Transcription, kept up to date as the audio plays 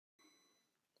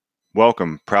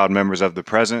Welcome, proud members of the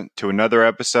present, to another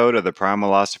episode of the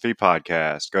Primalosophy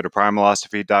Podcast. Go to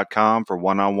primalosophy.com for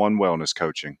one-on-one wellness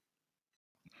coaching.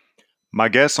 My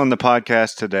guest on the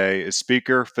podcast today is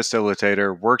speaker,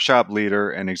 facilitator, workshop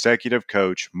leader, and executive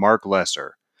coach Marc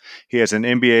Lesser. He has an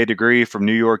MBA degree from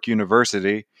New York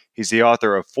University. He's the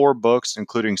author of 4 books,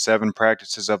 including 7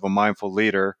 Practices of a Mindful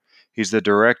Leader. He's the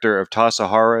director of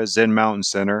Tassajara Zen Mountain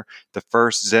Center, the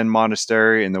first Zen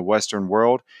monastery in the Western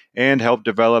world, and helped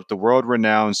develop the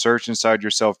world-renowned Search Inside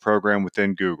Yourself program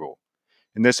within Google.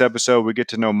 In this episode, we get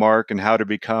to know Marc and how to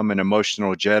become an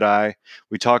emotional Jedi.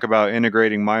 We talk about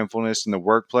integrating mindfulness in the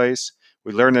workplace.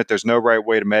 We learn that there's no right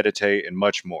way to meditate and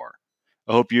much more.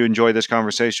 I hope you enjoy this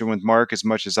conversation with Marc as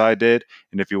much as I did.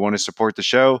 And if you want to support the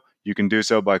show, you can do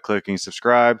so by clicking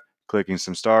subscribe, clicking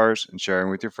some stars, and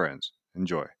sharing with your friends.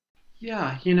 Enjoy.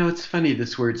 Yeah, it's funny,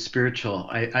 this word spiritual.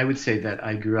 I would say that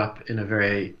I grew up in a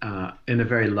very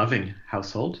loving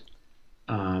household,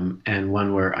 and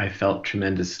one where I felt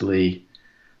tremendously,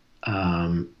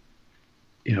 I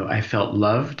felt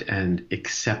loved and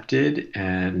accepted,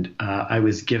 and I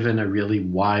was given a really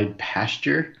wide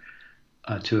pasture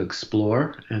to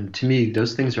explore. And to me,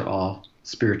 those things are all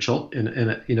spiritual. And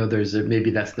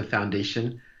maybe that's the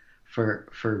foundation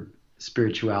for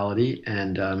spirituality.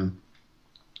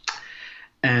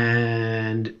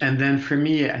 And then for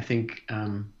me, I think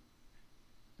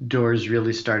doors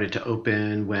really started to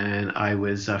open when I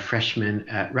was a freshman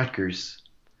at Rutgers.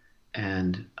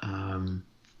 And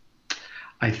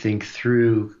I think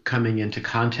through coming into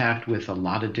contact with a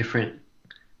lot of different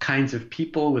kinds of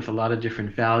people with a lot of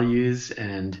different values,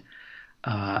 and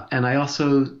I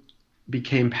also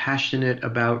became passionate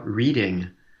about reading,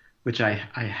 which I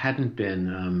hadn't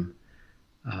been.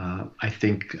 I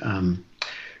think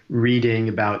reading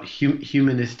about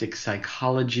humanistic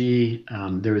psychology.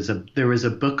 There was a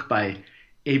book by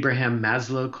Abraham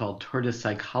Maslow called Toward a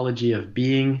Psychology of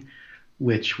Being,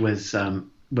 which was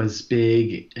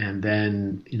big. And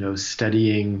then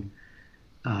studying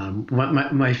one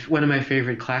of my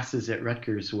favorite classes at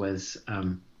Rutgers was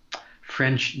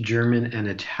French, German, and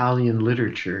Italian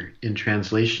literature in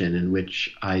translation, in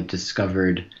which I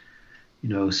discovered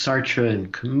Sartre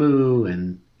and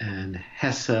Camus and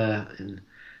Hesse and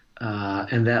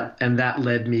that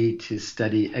led me to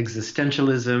study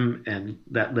existentialism, and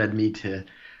that led me to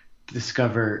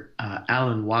discover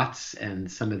Alan Watts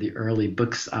and some of the early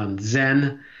books on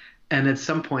Zen. And at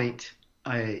some point,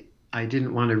 I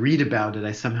didn't want to read about it.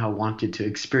 I somehow wanted to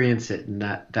experience it, and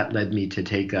that led me to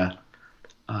take a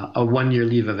 1-year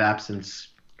leave of absence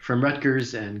from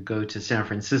Rutgers and go to San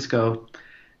Francisco.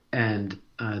 And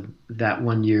that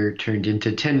 1 year turned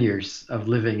into 10 years of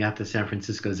living at the San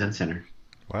Francisco Zen Center.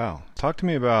 Wow. Talk to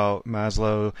me about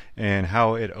Maslow and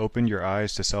how it opened your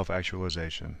eyes to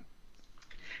self-actualization.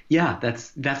 Yeah,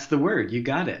 that's the word. You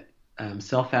got it.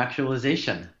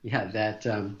 Self-actualization. Yeah, that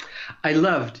I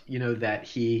loved, that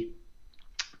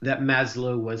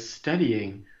Maslow was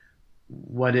studying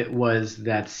what it was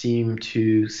that seemed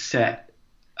to set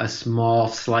a small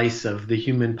slice of the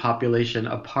human population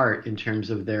apart in terms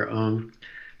of their own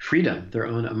freedom, their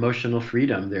own emotional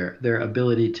freedom, their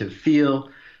ability to feel,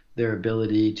 their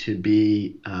ability to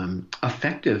be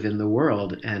effective in the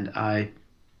world. And I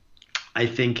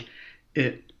think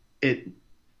it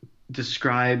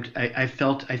described, I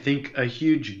felt, I think, a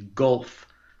huge gulf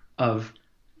of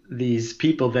these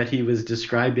people that he was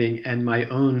describing and my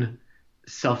own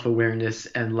self-awareness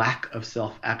and lack of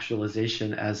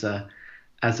self-actualization as a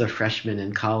freshman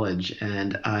in college.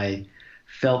 And I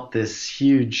felt this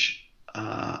huge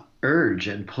urge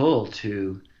and pull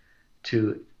to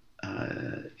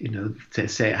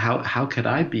say, how could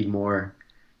I be more,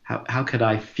 how could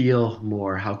I feel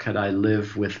more, how could I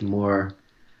live with more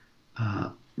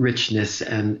richness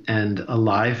and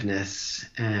aliveness.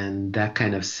 And that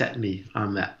kind of set me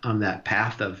on that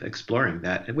path of exploring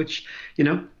that, which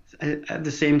I had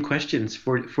the same questions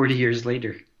 40 years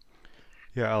later.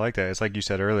 Yeah, I like that. It's like you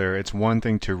said earlier, it's one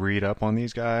thing to read up on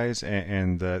these guys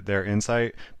and their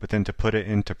insight, but then to put it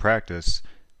into practice,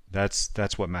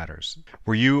 that's what matters.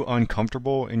 Were you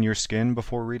uncomfortable in your skin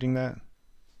before reading that?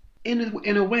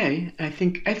 In a way, I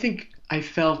think I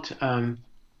felt,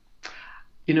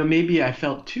 maybe I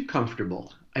felt too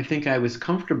comfortable. I think I was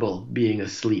comfortable being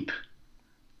asleep.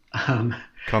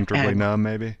 Comfortably numb,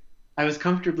 maybe? I was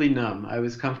comfortably numb. I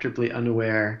was comfortably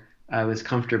unaware. I was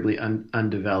comfortably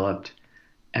undeveloped.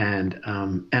 And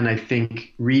I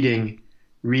think reading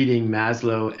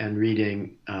Maslow and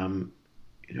reading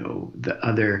the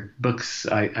other books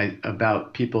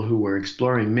about people who were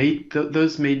exploring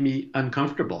those made me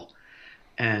uncomfortable,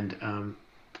 and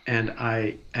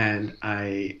I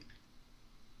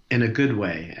in a good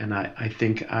way. And I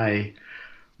think I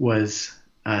was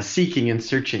seeking and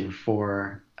searching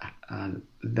for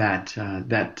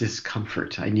that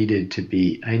discomfort. I needed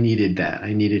that.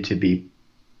 I needed to be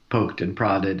poked and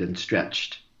prodded and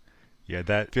stretched. Yeah,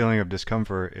 that feeling of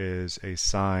discomfort is a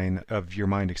sign of your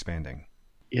mind expanding.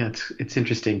 Yeah, it's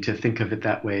interesting to think of it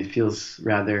that way. It feels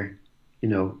rather,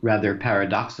 rather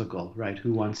paradoxical, right?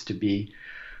 Who wants to be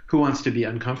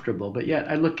uncomfortable? But yet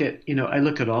I look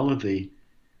at all of the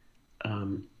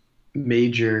um,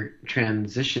 major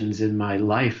transitions in my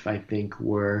life. I think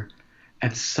were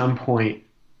at some point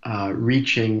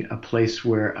reaching a place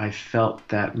where I felt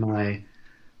that my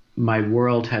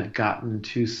world had gotten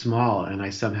too small, and I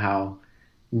somehow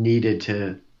needed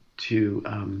to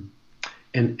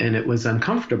and it was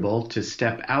uncomfortable to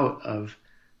step out of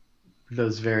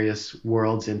those various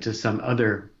worlds into some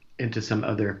other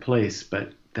place.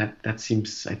 But that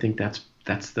seems, I think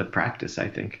that's the practice, I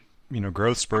think.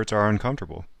 Growth spurts are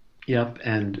uncomfortable. Yep,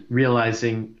 and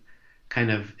realizing,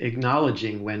 kind of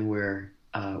acknowledging when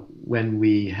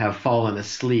we have fallen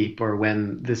asleep, or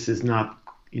when this is not,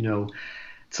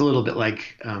 it's a little bit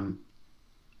like,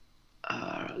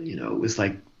 it was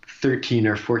like 13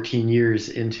 or 14 years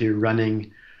into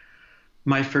running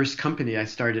my first company. I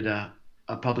started a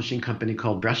publishing company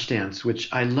called Brush Dance,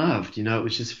 which I loved. It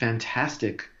was just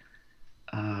fantastic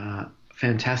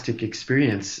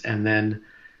experience. And then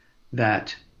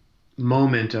that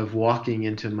moment of walking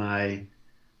into my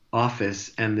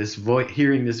office and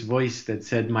hearing this voice that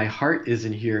said, "My heart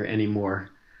isn't here anymore,"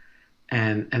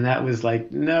 and that was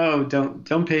like, no,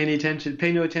 don't pay any attention,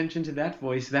 pay no attention to that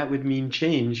voice. That would mean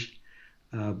change,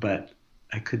 but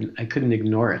I couldn't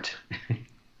ignore it.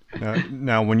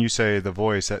 Now, when you say the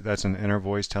voice, that's an inner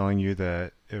voice telling you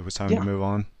that it was time to Yeah, move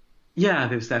on. yeah.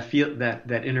 There's that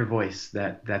inner voice,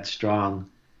 that strong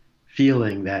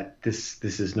feeling that this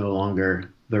is no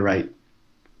longer the right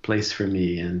place for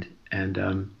me, and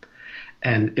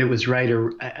it was right.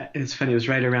 It's funny. It was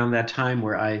right around that time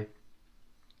where I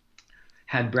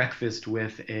had breakfast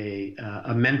with a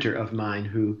mentor of mine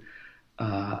who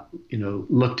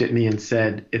looked at me and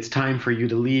said, "It's time for you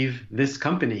to leave this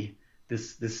company.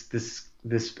 This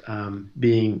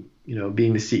being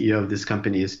the CEO of this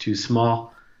company is too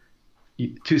small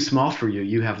for you.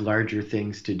 You have larger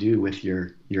things to do with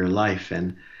your life."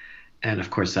 And of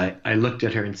course I looked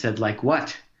at her and said, "Like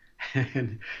what?"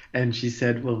 and she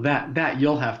said, "Well, that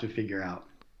you'll have to figure out."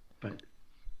 But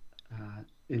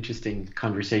interesting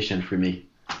conversation for me.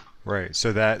 Right.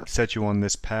 So that set you on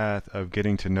this path of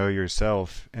getting to know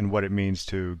yourself and what it means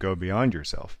to go beyond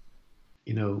yourself.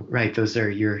 Right? Those are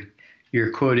you're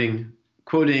quoting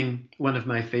one of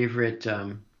my favorite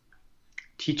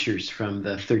teachers from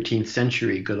the 13th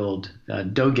century, good old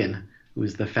Dogen, who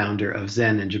was the founder of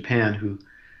Zen in Japan,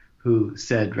 who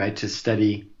said, right, to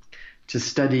study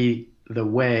the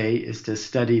way is to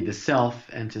study the self,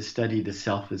 and to study the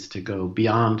self is to go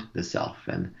beyond the self.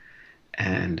 And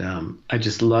I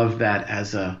just love that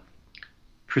as a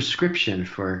prescription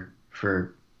for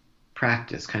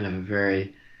practice, kind of a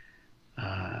very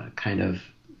kind of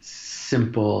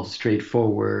simple,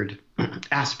 straightforward,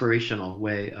 aspirational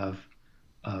way of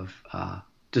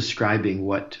describing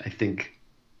what I think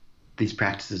these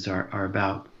practices are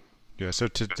about. Yeah, so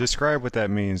to describe what that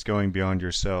means, going beyond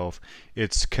yourself,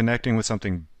 it's connecting with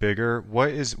something bigger. What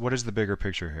is the bigger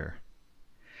picture here?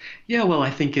 Yeah, well,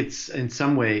 I think it's in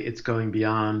some way it's going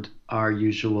beyond our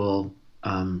usual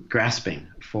grasping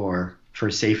for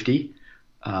safety.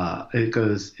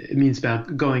 It means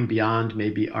about going beyond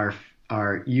maybe our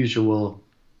usual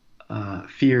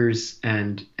fears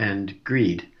and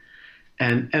greed.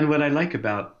 And what I like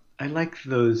that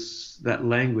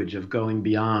language of going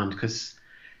beyond, because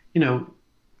I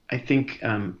think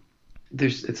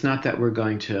it's not that we're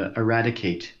going to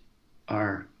eradicate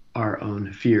our our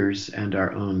own fears and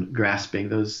our own grasping.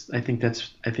 Those I think that's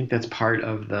part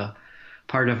of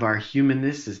our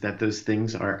humanness, is that those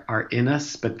things are in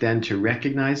us, but then to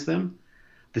recognize them,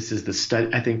 this is the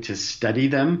study. I think to study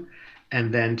them,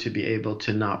 and then to be able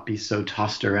to not be so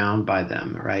tossed around by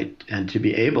them, right? And to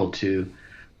be able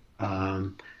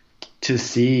um, to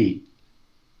see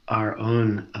our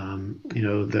own,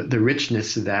 the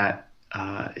richness that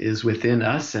is within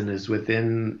us and is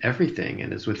within everything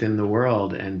and is within the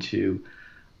world, and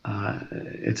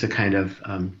it's a kind of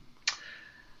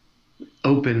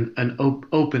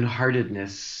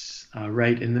open-heartedness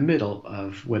right in the middle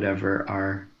of whatever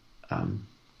our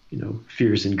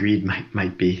fears and greed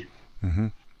might be. Hmm.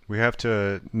 We have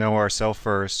to know ourselves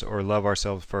first or love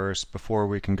ourselves first before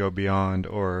we can go beyond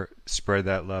or spread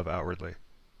that love outwardly.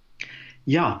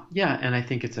 Yeah, yeah, and I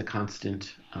think it's a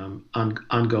constant,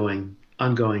 ongoing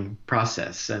ongoing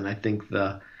process. And I think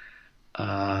the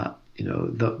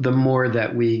more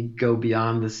that we go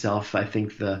beyond the self, I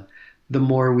think the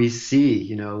more we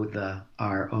see,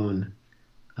 our own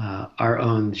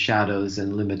shadows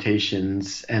and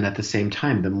limitations, and at the same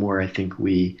time, the more I think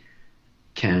we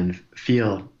can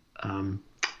feel,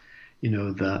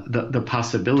 the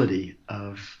possibility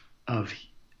of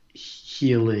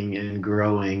healing and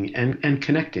growing and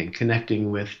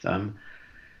connecting with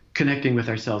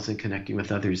ourselves and connecting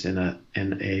with others in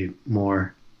a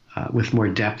more with more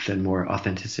depth and more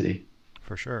authenticity.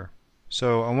 For sure.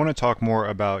 So I want to talk more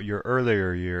about your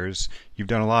earlier years. You've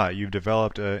done a lot. You've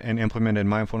developed and implemented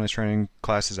mindfulness training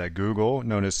classes at Google,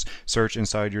 known as Search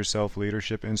Inside Yourself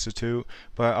Leadership Institute.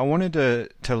 But I wanted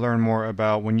to learn more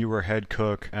about when you were head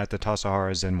cook at the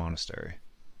Tassajara Zen Monastery.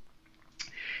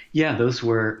 Yeah, those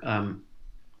were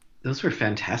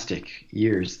fantastic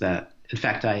years. That, in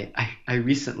fact, I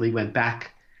recently went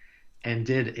back and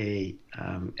did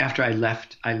after I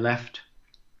left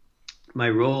my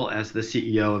role as the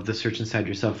CEO of the Search Inside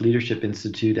Yourself Leadership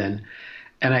Institute, and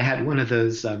I had one of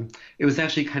those. It was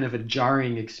actually kind of a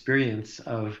jarring experience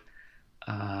of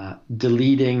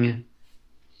deleting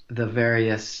the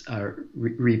various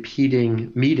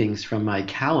repeating meetings from my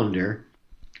calendar,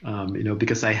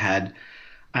 because I had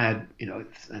I know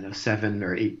 7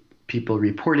 or 8 people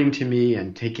reporting to me,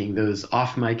 and taking those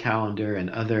off my calendar, and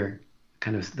other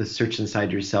kind of the Search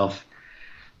Inside Yourself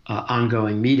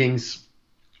ongoing meetings,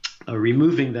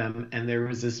 removing them. And there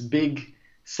was this big,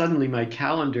 suddenly my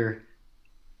calendar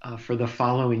for the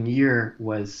following year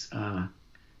was,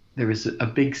 there was a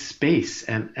big space.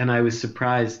 And I was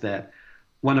surprised that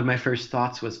one of my first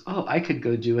thoughts was, oh, I could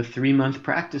go do a 3-month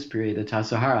practice period at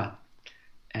Tassajara.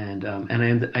 And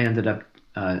I ended up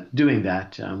doing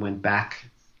that. Went back.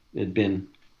 It had been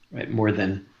more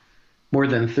than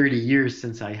 30 years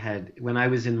since when I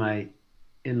was in my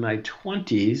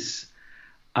 20s,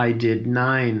 I did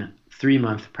 9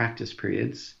 3-month practice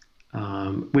periods,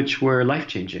 which were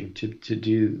life-changing to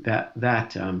do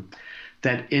that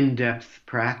in-depth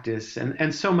practice,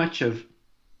 and so much of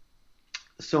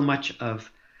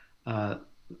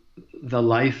the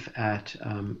life at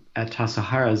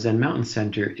Tassajara Zen Mountain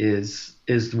Center is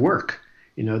work.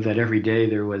 That every day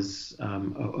there was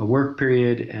a work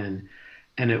period,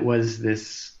 and it was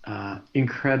this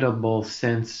incredible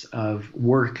sense of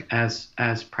work as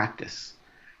practice.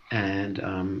 And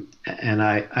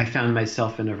I found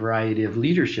myself in a variety of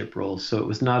leadership roles. So it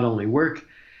was not only work,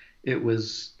 it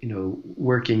was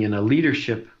working in a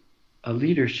leadership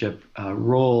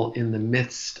role in the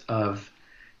midst of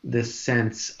this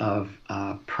sense of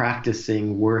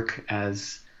practicing work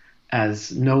as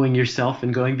knowing yourself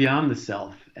and going beyond the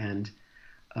self, and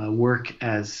work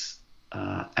as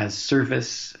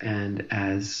service, and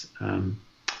as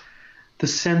the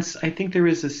sense. I think there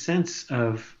is a sense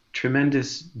of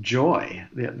tremendous joy.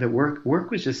 The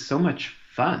work was just so much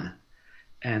fun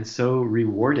and so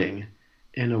rewarding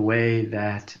in a way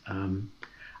that and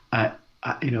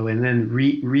then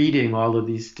reading all of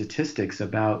these statistics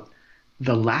about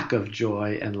the lack of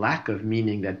joy and lack of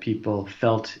meaning that people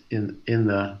felt in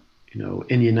the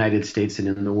United States and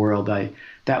in the world.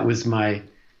 That was my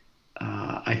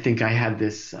I think I had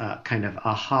this kind of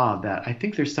aha, that I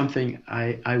think there's something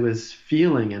I was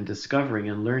feeling and discovering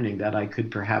and learning that I could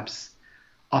perhaps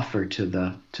offer to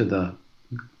the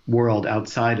world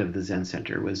outside of the Zen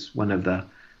Center. Was one of the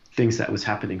things that was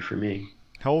happening for me.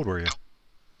 How old were you?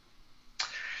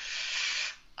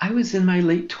 I was in my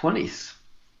late 20s.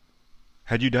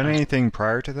 Had you done anything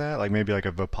prior to that, like maybe like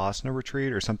a Vipassana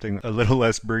retreat or something a little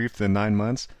less brief than 9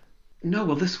 months? No,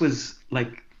 well, this was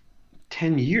like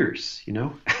 10 years,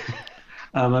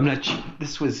 I'm not sure.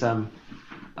 This was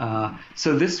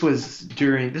so this was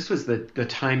the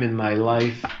time in my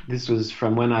life. This was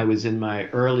from when I was in my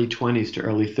early 20s to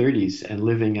early 30s, and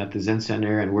living at the Zen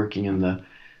Center and working in the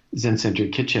Zen Center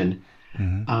kitchen.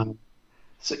 Mm-hmm.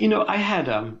 So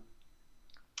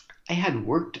I had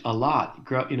worked a lot.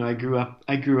 I grew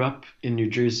up in New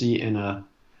Jersey in a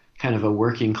kind of a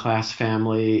working class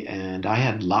family, and I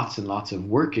had lots and lots of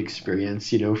work experience.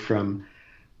 From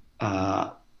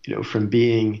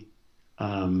being,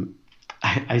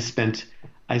 I spent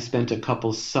a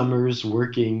couple summers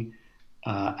working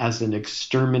as an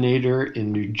exterminator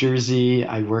in New Jersey.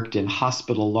 I worked in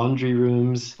hospital laundry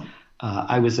rooms.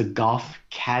 I was a golf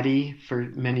caddy for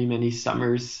many, many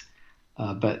summers.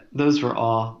 But those were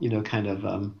all, kind of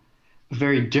a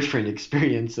very different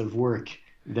experience of work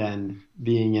than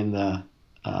being in the,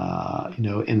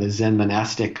 in the Zen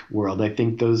monastic world. I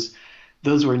think those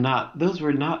were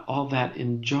not all that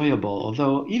enjoyable.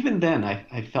 Although even then,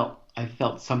 I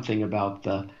felt something about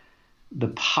the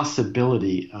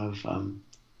possibility of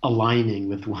aligning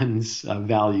with one's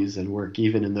values and work,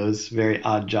 even in those very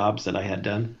odd jobs that I had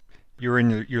done. You were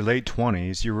in your late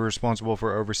 20s. You were responsible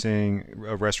for overseeing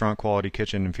a restaurant quality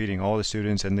kitchen and feeding all the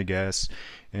students and the guests.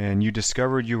 And you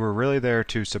discovered you were really there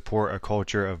to support a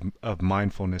culture of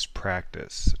mindfulness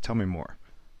practice. Tell me more.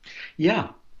 Yeah,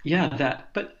 yeah,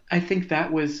 that. But I think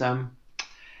that was, I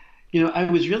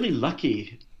was really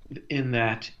lucky in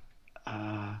that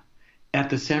uh, at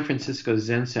the San Francisco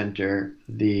Zen Center,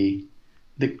 the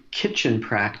kitchen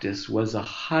practice was a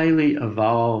highly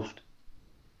evolved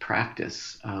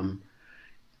practice.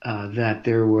 That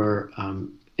there were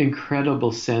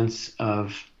incredible sense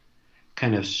of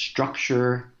kind of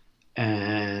structure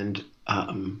and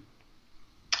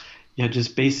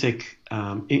just basic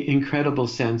incredible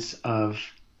sense of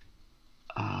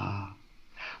uh,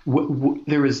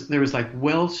 there was like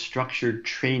well structured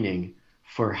training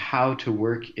for how to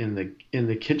work in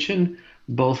the kitchen,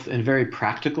 both in very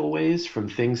practical ways, from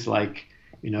things like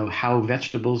how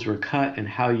vegetables were cut and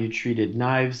how you treated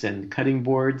knives and cutting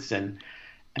boards and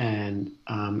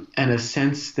a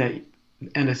sense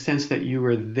that you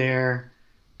were there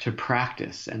to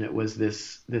practice, and it was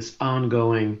this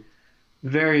ongoing,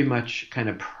 very much kind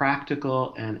of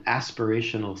practical and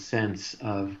aspirational sense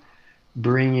of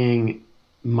bringing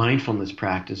mindfulness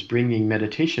practice, bringing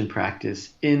meditation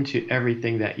practice into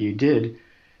everything that you did,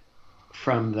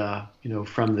 from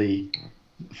the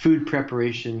food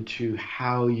preparation to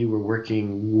how you were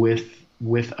working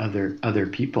with other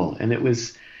people, and it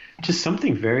was just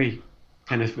something very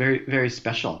kind of very very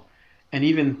special. And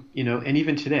even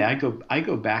today, I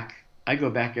go back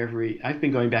every I've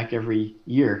been going back every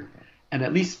year, and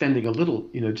at least spending a little,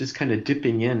 just kind of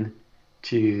dipping in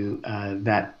to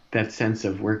that sense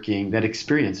of working, that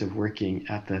experience of working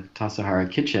at the Tassajara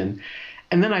kitchen.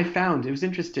 And then I found it was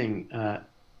interesting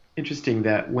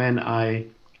that when I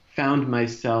found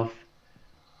myself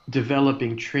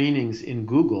developing trainings in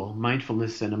Google,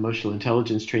 mindfulness and emotional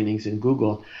intelligence trainings in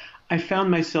Google, I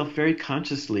found myself very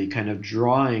consciously kind of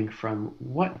drawing from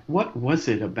what was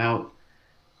it about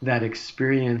that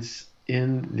experience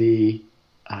in the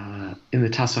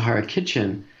Tassajara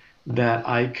kitchen that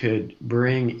I could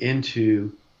bring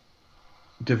into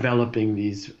developing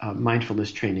these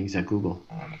mindfulness trainings at Google.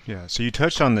 Yeah, so you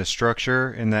touched on the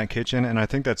structure in that kitchen, and I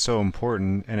think that's so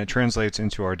important, and it translates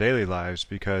into our daily lives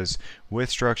because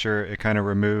with structure, it kind of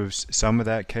removes some of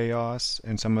that chaos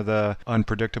and some of the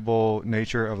unpredictable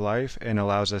nature of life and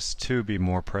allows us to be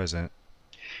more present.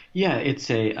 Yeah,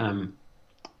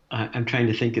 I'm trying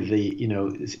to think of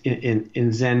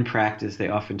in Zen practice, they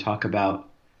often talk about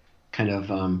kind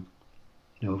of,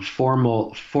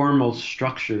 formal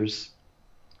structures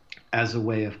as a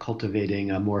way of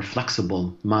cultivating a more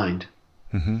flexible mind.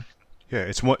 hmm Yeah,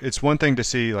 it's one thing to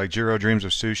see like Jiro dreams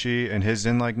of sushi and his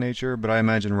zen-like nature, but I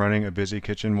imagine running a busy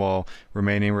kitchen while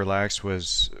remaining relaxed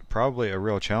was probably a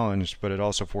real challenge, but it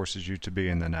also forces you to be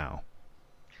in the now.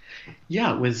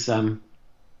 Yeah,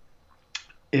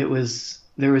 there was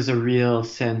a real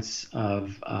sense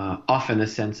of often a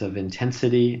sense of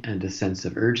intensity and a sense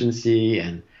of urgency,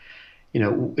 and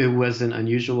it wasn't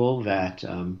unusual that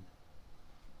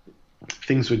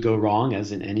things would go wrong,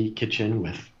 as in any kitchen,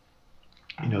 with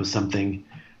something,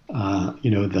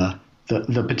 the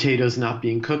potatoes not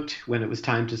being cooked when it was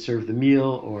time to serve the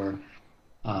meal,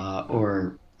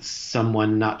 or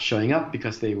someone not showing up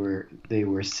because they were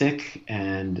sick,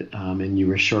 and you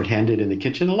were shorthanded in the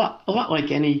kitchen. A lot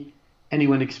like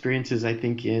anyone experiences, I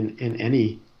think, in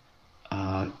any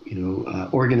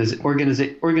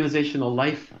organizational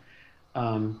life.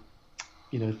 Um,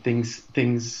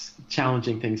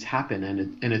 challenging things happen,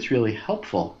 and it's really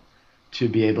helpful to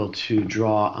be able to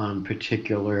draw on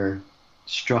particular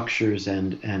structures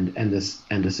and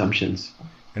assumptions.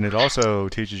 And it also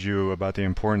teaches you about the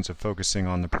importance of focusing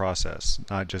on the process,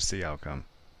 not just the outcome.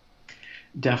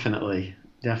 Definitely,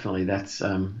 definitely. That's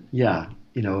yeah.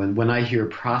 And when I hear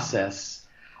process,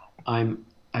 I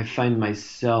find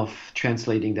myself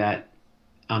translating that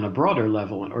on a broader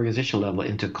level, an organizational level,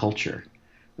 into culture,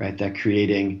 right? That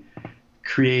creating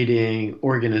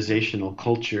organizational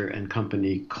culture and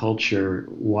company culture,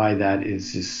 why that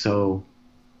is so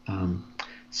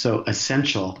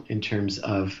essential in terms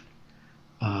of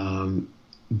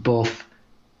both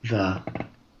the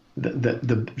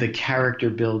the character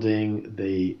building,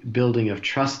 the building of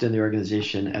trust in the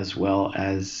organization, as well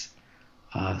as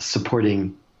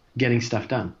supporting getting stuff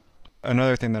done.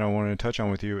 Another thing that I wanted to touch on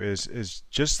with you is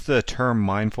just the term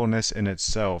mindfulness in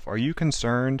itself. Are you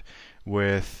concerned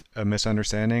with a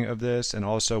misunderstanding of this and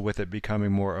also with it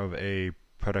becoming more of a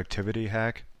productivity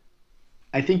hack?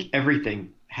 I think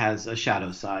everything has a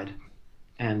shadow side,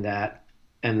 and that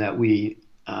that we,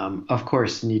 of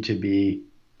course, need to be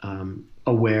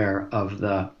aware of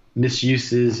the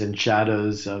misuses and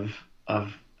shadows of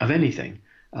anything,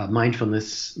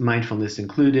 mindfulness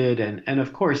included, and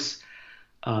of course,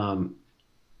 um,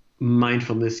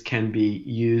 mindfulness can be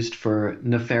used for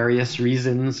nefarious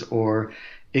reasons, or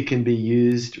it can be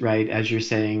used, right, as you're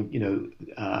saying,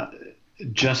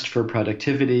 just for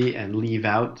productivity and leave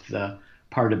out the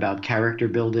part about character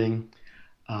building.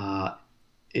 Uh,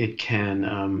 it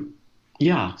can,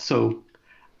 yeah. So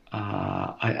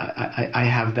I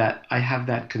have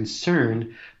that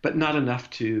concern, but not enough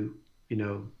to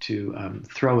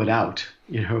throw it out.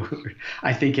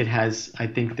 I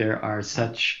think there are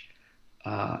such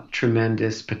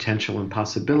tremendous potential and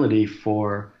possibility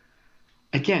for,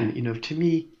 again, to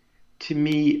me,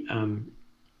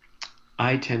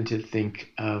 I tend to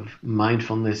think of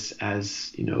mindfulness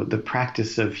as, the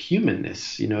practice of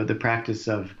humanness, the practice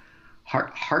of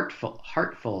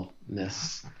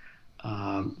heartfulness,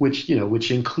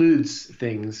 which includes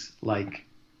things like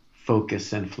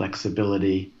focus and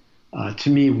flexibility. To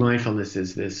me, mindfulness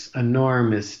is this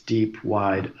enormous, deep,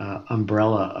 wide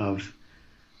umbrella of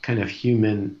kind of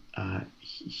human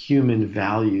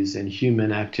values and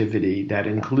human activity that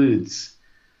includes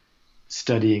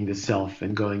studying the self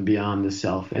and going beyond the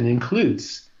self, and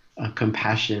includes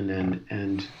compassion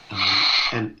and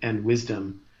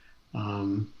wisdom.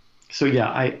 So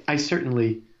yeah, I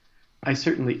certainly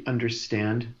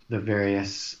understand the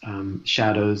various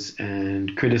shadows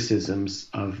and criticisms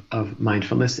of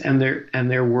mindfulness, and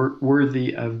they're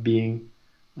worthy of being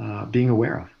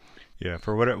aware of. Yeah,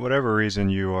 for whatever reason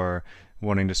you are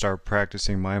wanting to start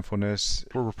practicing mindfulness,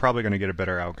 we're probably going to get a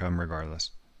better outcome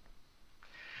regardless.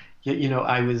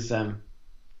 Yeah,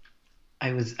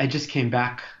 I just came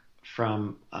back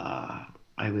from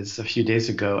I was a few days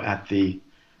ago at the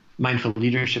Mindful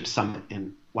Leadership Summit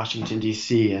in Washington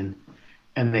D.C., and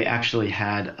they actually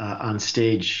had on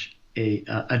stage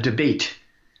a debate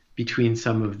between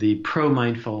some of the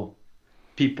pro-mindful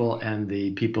people and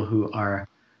the people who are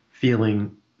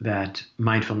feeling that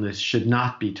mindfulness should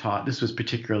not be taught. This was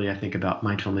particularly, I think, about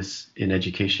mindfulness in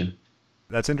education.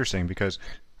 That's interesting because,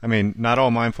 I mean, not all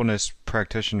mindfulness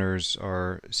practitioners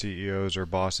are CEOs or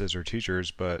bosses or teachers,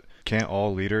 but can't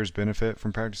all leaders benefit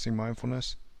from practicing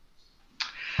mindfulness?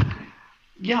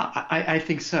 Yeah, I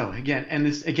think so.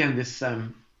 This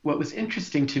what was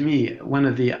interesting to me, one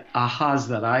of the ahas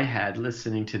that I had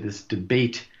listening to this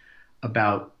debate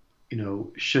about,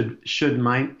 should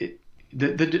mind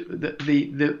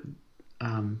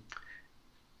um,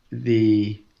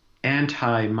 the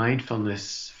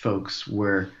anti-mindfulness folks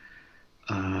were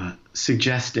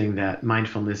suggesting that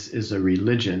mindfulness is a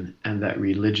religion, and that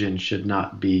religion should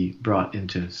not be brought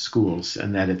into schools,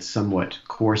 and that it's somewhat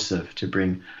coercive to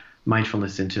bring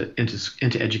mindfulness into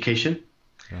education.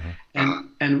 Uh-huh.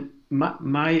 And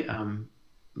my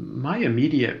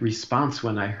immediate response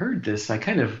when I heard this, I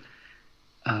kind of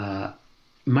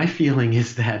my feeling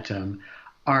is that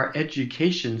our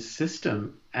education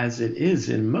system, as it is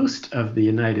in most of the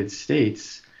United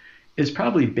States, is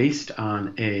probably based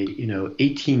on a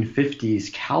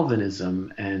 1850s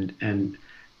Calvinism, and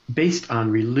based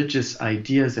on religious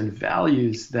ideas and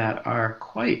values that are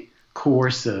quite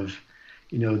coercive.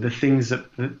 The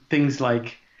things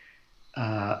like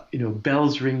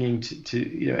bells ringing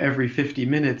to every 50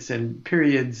 minutes, and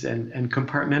periods, and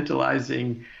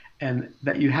compartmentalizing, and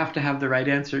that you have to have the right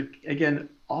answer. Again,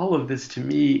 all of this to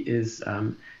me is,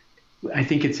 I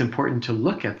think it's important to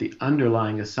look at the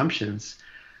underlying assumptions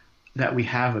that we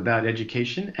have about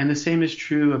education, and the same is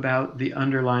true about the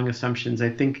underlying assumptions. I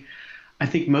think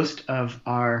most of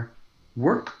our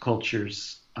work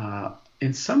cultures,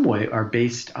 in some way, are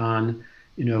based on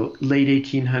late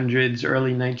 1800s,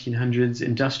 early 1900s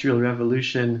industrial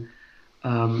revolution.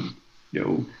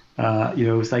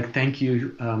 It's like, thank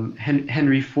you,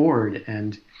 Henry Ford,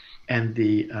 and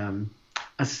the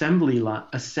assembly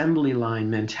line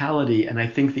mentality. And I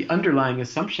think the underlying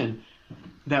assumption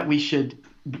that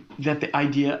the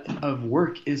idea of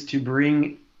work is to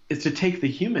take the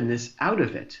humanness out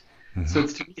of it. Mm-hmm. So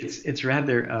it's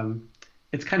rather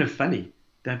it's kind of funny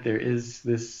that there is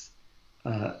this.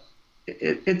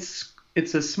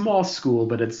 It's a small school,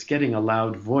 but it's getting a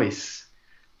loud voice.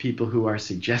 People who are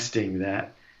suggesting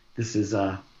that this is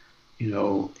a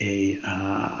really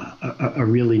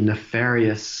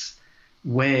nefarious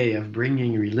way of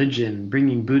bringing religion,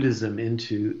 bringing Buddhism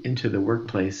into the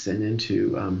workplace and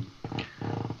into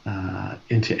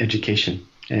education.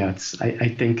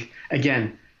 I think,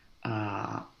 again,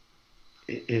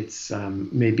 it's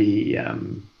maybe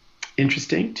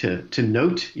interesting to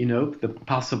note, the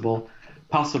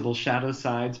possible shadow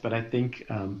sides, but I think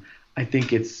I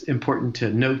think it's important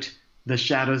to note the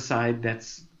shadow side.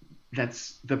 That's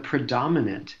the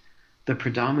predominant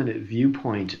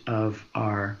viewpoint of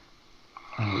our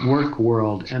work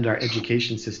world, and our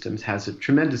education systems has a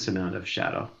tremendous amount of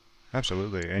shadow.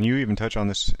 Absolutely. And you even touch on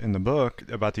this in the book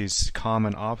about these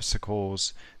common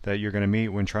obstacles that you're going to meet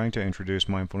when trying to introduce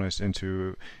mindfulness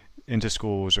into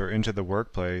schools or into the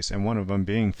workplace, and one of them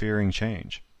being fearing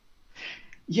change.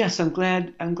 Yes, I'm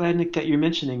glad, Nick, that you're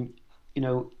mentioning. You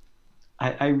know,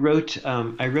 I wrote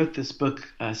this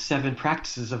book, Seven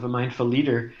Practices of a Mindful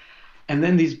Leader, and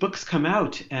then these books come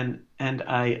out, and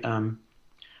I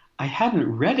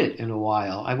hadn't read it in a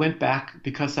while. I went back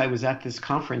because I was at this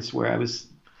conference where I was.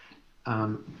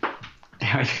 Um,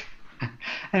 and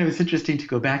it was interesting to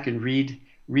go back and read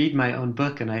my own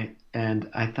book, and I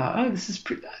thought, oh, this is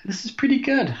pretty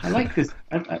good. I like this.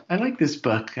 I like this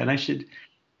book, and I should.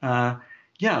 Uh,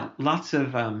 yeah, lots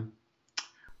of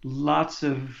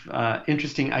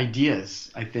interesting ideas,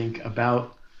 I think,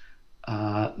 about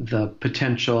the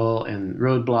potential and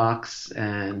roadblocks,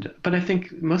 but I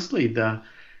think mostly the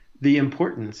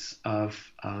importance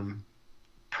of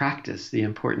practice, the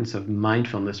importance of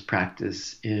mindfulness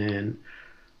practice in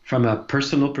from a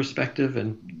personal perspective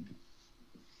and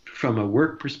from a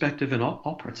work perspective in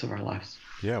all parts of our lives.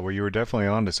 Yeah, well, you were definitely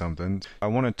onto something. I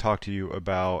want to talk to you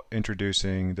about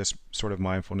introducing this sort of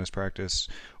mindfulness practice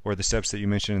or the steps that you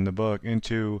mentioned in the book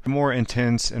into a more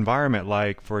intense environment,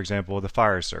 like, for example, the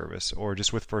fire service or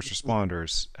just with first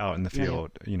responders out in the Yeah, yeah.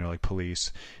 field, like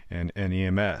police and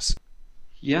EMS.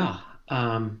 Yeah.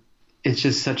 It's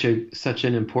just such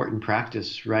an important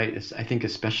practice, right? I think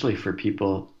especially for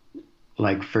people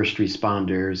like first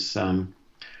responders, um,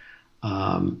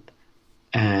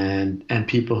 and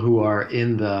people who are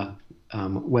in the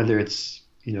whether it's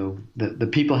the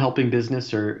people helping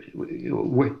business or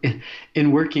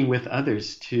in working with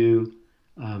others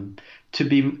um, to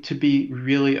be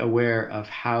really aware of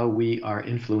how we are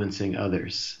influencing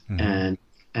others, Hmm.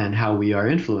 and how we are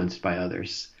influenced by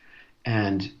others,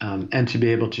 and to be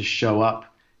able to show up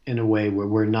in a way where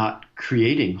we're not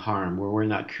creating harm, where we're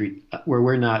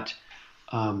not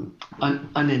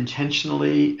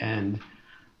unintentionally and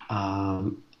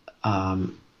um,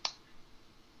 um,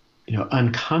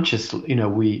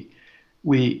 unconsciously.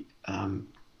 We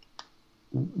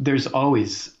There's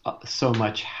always so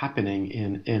much happening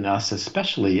in us,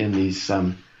 especially in these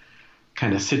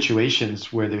kind of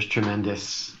situations where there's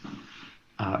tremendous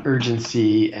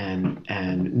urgency and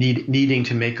needing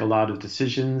to make a lot of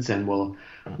decisions, and will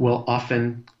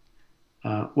often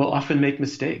will often make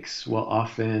mistakes, will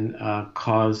often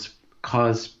cause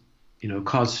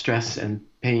stress and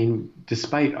pain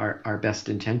despite our best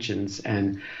intentions,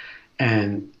 and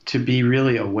to be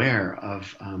really aware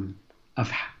of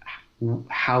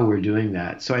how we're doing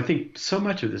that. So I think so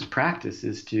much of this practice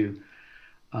is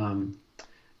um,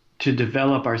 to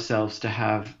develop ourselves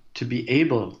to be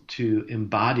able to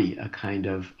embody a kind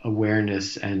of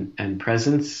awareness and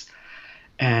presence,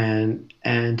 and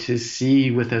to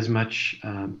see with as much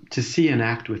to see and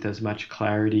act with as much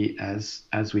clarity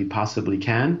as we possibly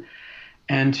can,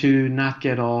 and to not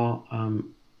get all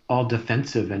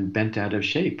defensive and bent out of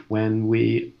shape when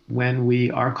we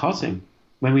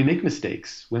make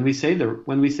mistakes, when we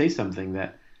say something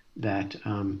that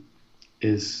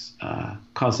is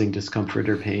causing discomfort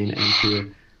or pain, and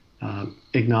to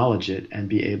acknowledge it and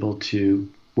be able to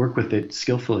work with it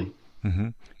skillfully. Hmm.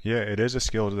 Yeah, it is a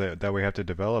skill that we have to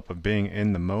develop of being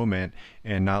in the moment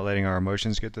and not letting our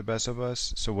emotions get the best of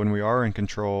us. So when we are in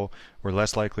control, we're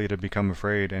less likely to become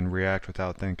afraid and react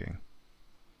without thinking.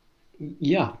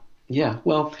 Yeah, yeah.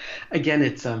 Well, again,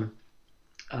 it's uh,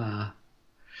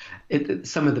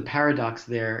 some of the paradox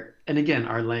there, and again,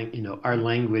 our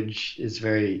language is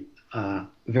very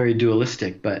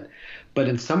dualistic, but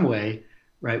in some way,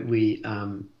 right?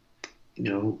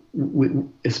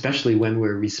 Especially when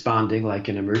we're responding, like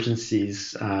in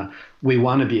emergencies, we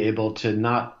want to be able to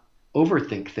not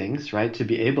overthink things, right? To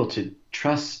be able to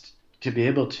trust, to be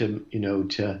able to,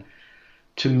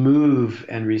 to move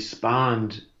and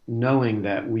respond, knowing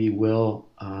that we will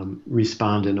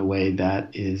respond in a way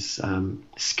that is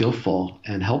skillful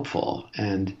and helpful,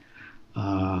 and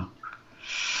uh,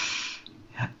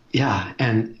 yeah,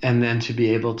 and then to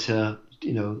be able to,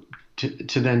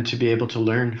 to be able to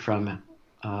learn from,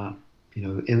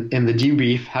 in the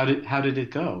debrief, how did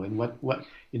it go, and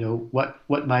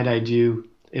what might I do,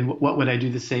 and what would I do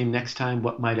the same next time?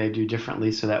 What might I do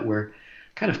differently, so that we're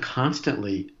kind of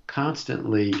constantly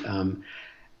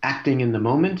acting in the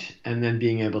moment, and then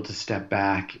being able to step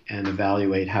back and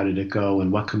evaluate how did it go,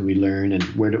 and what can we learn, and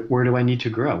where do I need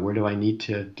to grow? Where do I need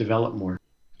to develop more?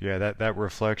 Yeah, that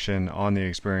reflection on the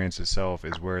experience itself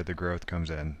is where the growth comes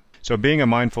in. So being a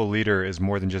mindful leader is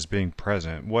more than just being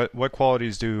present. What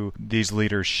qualities do these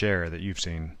leaders share that you've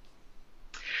seen?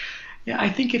 Yeah, I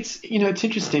think it's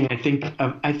interesting.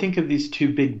 I think of these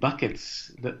two big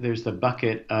buckets. There's the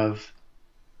bucket of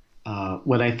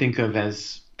what I think of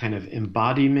as kind of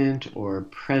embodiment or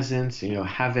presence.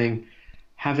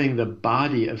 Having the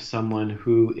body of someone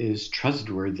who is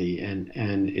trustworthy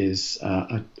and is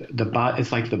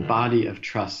it's like the body of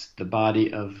trust, the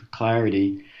body of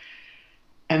clarity.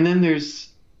 And then there's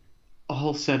a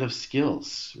whole set of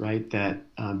skills, right? That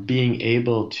being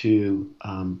able to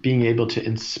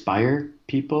inspire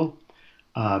people,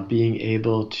 being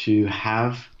able to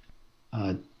have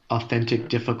uh, authentic,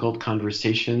 difficult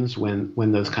conversations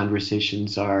when those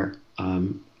conversations are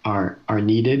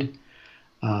needed.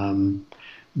 Um,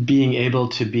 Being able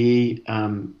to be,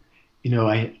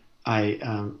 I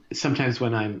sometimes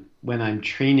when I'm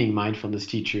training mindfulness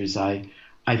teachers, I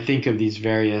think of these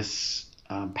various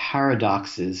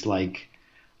paradoxes like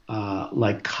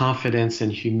confidence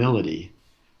and humility,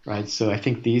 right? So I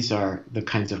think these are the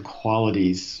kinds of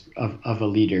qualities of a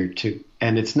leader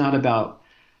and it's not about,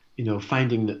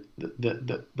 finding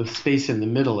the space in the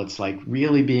middle. It's like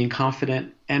really being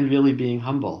confident and really being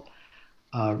humble,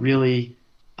 really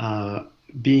uh,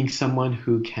 being someone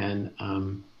who can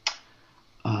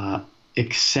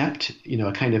accept,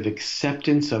 a kind of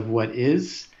acceptance of what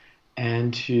is,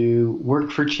 and to work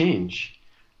for change,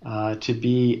 to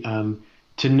be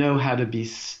to know how to be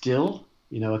still,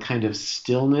 a kind of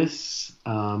stillness,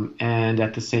 and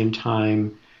at the same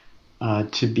time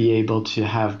to be able to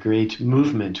have great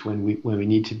movement when we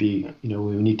need to be, when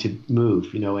we need to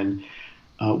move, and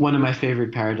one of my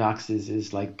favorite paradoxes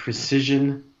is like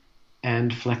precision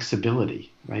and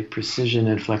flexibility, right? Precision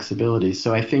and flexibility.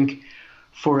 So I think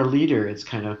for a leader, it's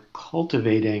kind of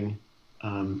cultivating,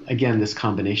 again, this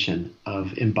combination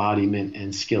of embodiment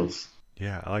and skills.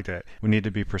 Yeah, I like that. We need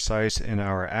to be precise in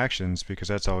our actions because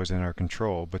that's always in our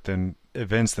control. But then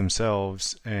events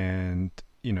themselves and,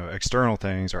 external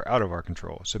things are out of our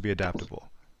control. So be adaptable.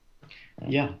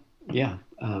 Yeah, yeah,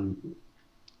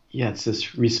 yeah. It's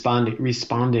this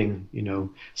responding.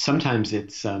 Sometimes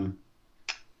it's kind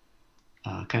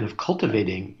of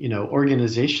cultivating.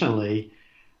 Organizationally,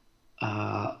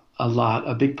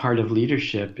 a big part of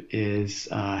leadership is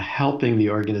helping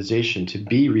the organization to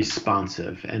be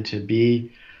responsive and to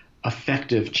be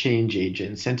effective change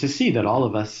agents, and to see that all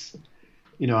of us,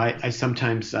 I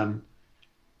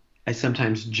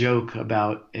sometimes joke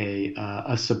about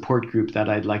a support group that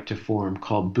I'd like to form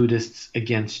called Buddhists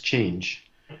Against Change,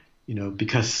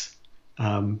 because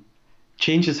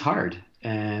change is hard,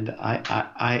 and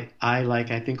I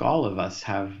think all of us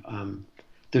have.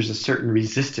 There's a certain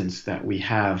resistance that we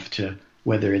have to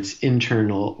whether it's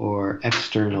internal or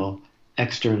external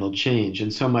change,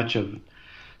 and so much I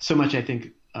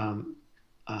think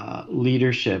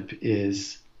leadership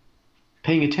is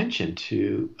paying attention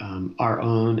to our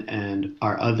own and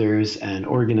our others, and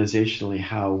organizationally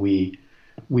how we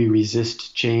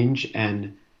resist change,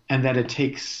 and that it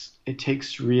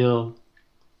takes real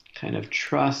kind of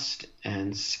trust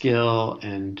and skill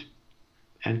and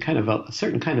kind of a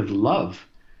certain kind of love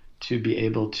to be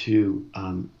able to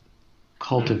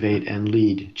cultivate and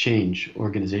lead change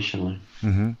organizationally.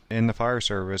 In the fire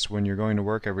service, when you're going to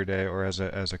work every day or as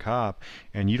a cop,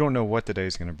 and you don't know what the day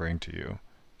is going to bring to you.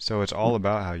 So it's all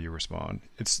about how you respond.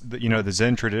 The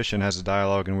Zen tradition has a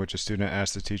dialogue in which a student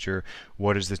asks the teacher,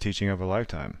 "What is the teaching of a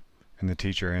lifetime?" And the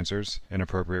teacher answers, "An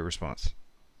appropriate response."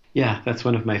 Yeah, that's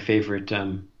one of my favorite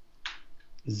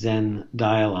Zen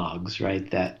dialogues,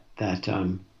 right? That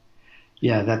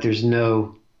there's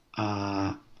no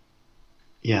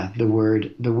the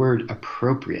word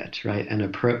appropriate, right? An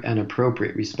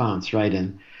appropriate response, right?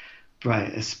 And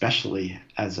right, especially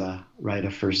as a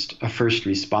first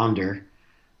responder.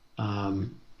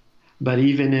 Um, but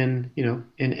even in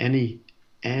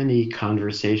any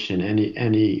conversation,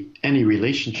 any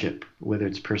relationship, whether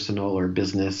it's personal or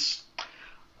business,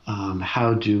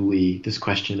 this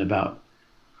question about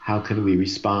how can we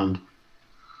respond?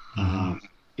 Mm-hmm.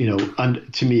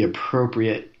 To me,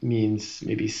 appropriate means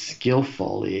maybe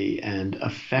skillfully and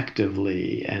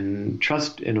effectively, and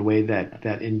trust in a way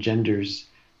that engenders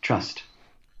trust.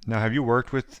 Now, have you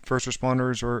worked with first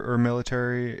responders or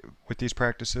military with these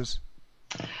practices?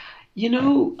 A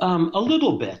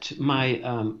little bit.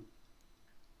 My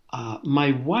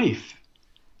wife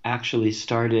actually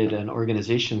started an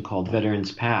organization called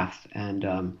Veterans Path,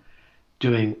 and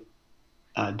doing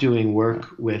doing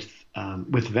work with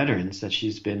veterans that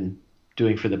she's been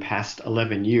doing for the past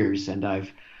 11 years, and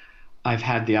I've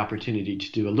had the opportunity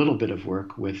to do a little bit of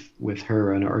work with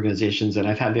her and organizations, and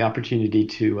I've had the opportunity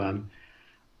to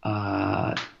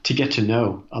get to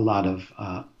know a lot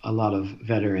of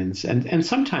veterans, and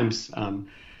sometimes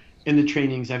in the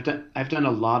trainings I've done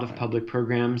a lot of public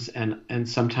programs, and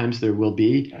sometimes there will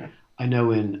be. I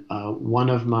know in one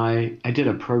of my I did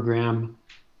a program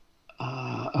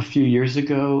a few years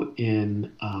ago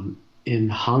in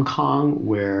Hong Kong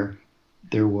where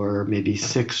there were maybe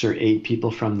 6 or 8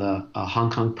 people from the Hong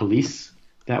Kong police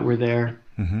that were there.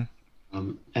 Hmm.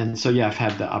 And so yeah, I've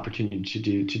had the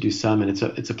opportunity to do some, and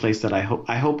it's a place that I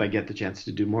hope I get the chance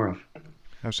to do more of.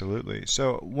 Absolutely.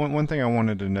 So one thing I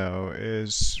wanted to know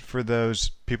is for those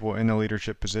people in a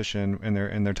leadership position and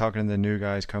they're talking to the new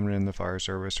guys coming in the fire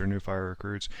service or new fire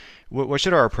recruits, what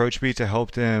should our approach be to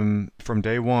help them from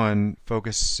day one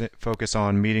focus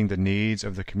on meeting the needs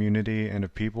of the community and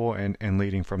of people and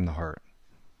leading from the heart?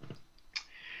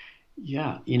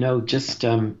 Yeah, just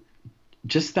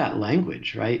that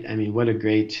language, right? I mean, what a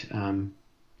great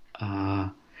uh,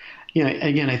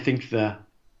 again, I think the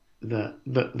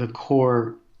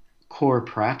core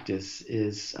practice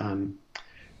is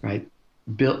right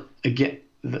build again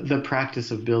the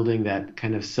practice of building that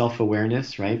kind of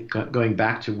self-awareness, right? Going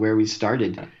back to where we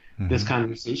started this Hmm.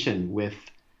 conversation with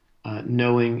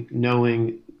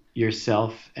knowing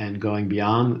yourself and going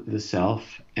beyond the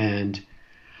self, and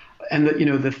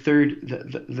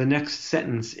the next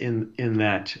sentence in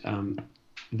that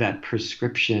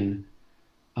prescription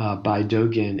by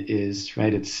Dogen is,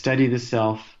 right, it's study the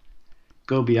self,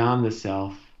 go beyond the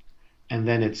self, and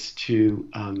then it's to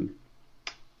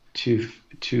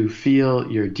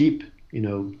feel your deep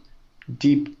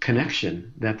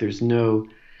connection, that there's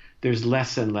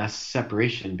less and less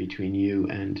separation between you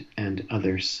and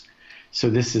others. So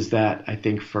this is that, I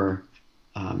think, for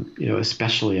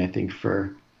especially I think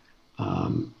for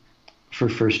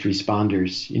first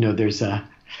responders.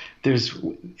 There's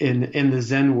in the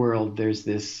Zen world, there's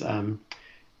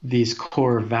these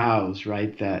core vows,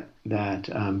 right? That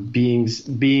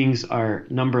beings are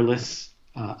numberless.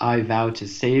 I vow to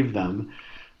save them,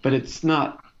 but it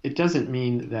doesn't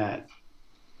mean that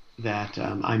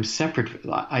I'm separate.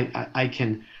 I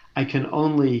can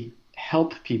only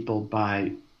help people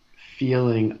by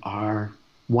feeling our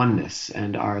oneness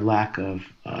and our lack of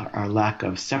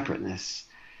separateness.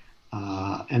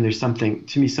 And there's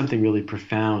something really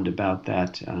profound about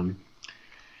that,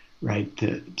 right?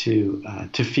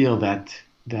 To feel that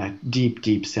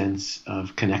deep sense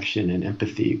of connection and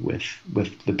empathy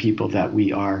with the people that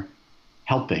we are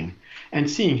helping, and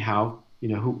seeing how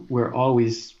we're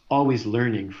always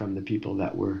learning from the people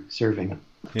that we're serving.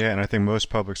 Yeah, and I think most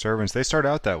public servants they start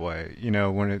out that way.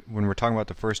 When we're talking about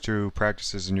the first two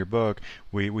practices in your book,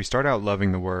 we start out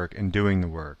loving the work and doing the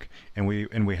work, and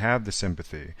we have the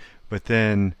sympathy. But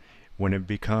then when it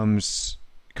becomes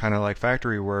kind of like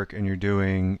factory work and you're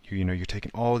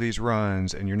taking all these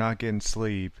runs and you're not getting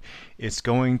sleep, it's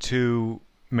going to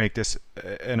make this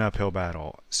an uphill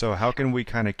battle. So how can we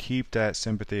kind of keep that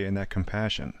sympathy and that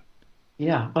compassion?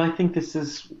 Yeah, well, I think this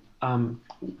is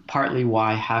partly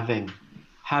why having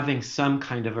some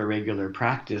kind of a regular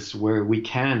practice where we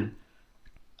can,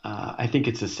 I think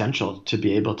it's essential to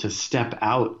be able to step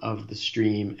out of the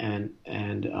stream and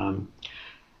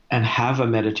have a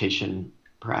meditation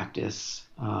practice,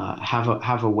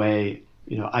 have a way,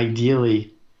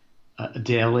 ideally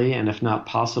daily, and if not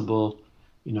possible,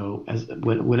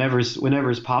 whenever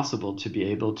is possible, to be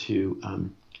able to.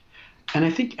 And I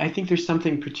think there's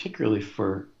something particularly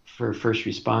for first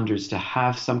responders to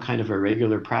have some kind of a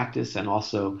regular practice, and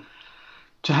also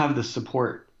to have the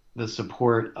support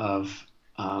of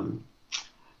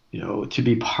to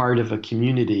be part of a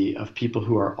community of people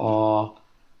who are all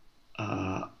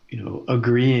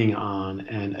agreeing on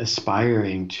and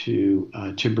aspiring to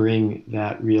bring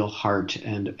that real heart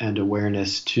and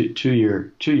awareness to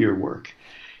your work.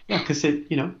 Yeah, because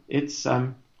it's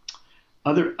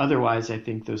otherwise, I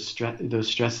think those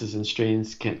stresses and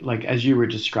strains can, like as you were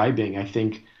describing, I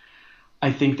think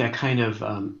that kind of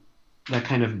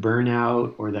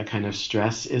burnout or that kind of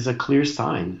stress is a clear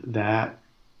sign that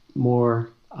more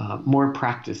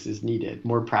practice is needed,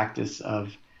 more practice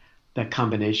of that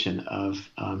combination of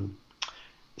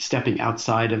stepping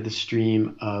outside of the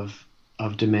stream of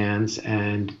demands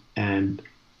and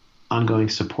ongoing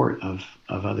support of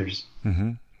others.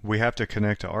 Hmm. We have to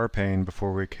connect to our pain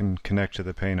before we can connect to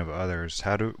the pain of others.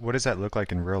 What does that look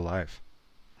like in real life?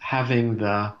 Having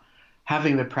the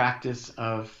practice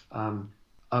of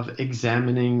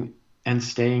examining and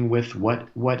staying with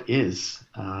what is,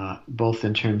 both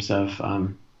in terms of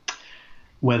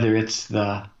whether it's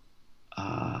our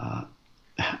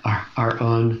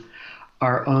own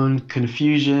our own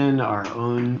confusion, our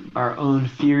own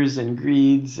fears and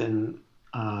greeds, and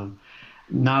um,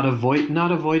 not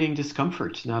avoiding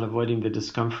discomfort, not avoiding the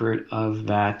discomfort of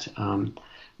that,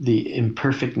 the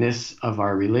imperfectness of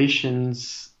our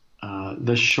relations,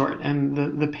 the short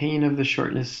and the pain of the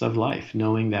shortness of life,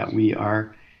 knowing that we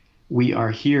are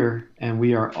here and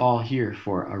we are all here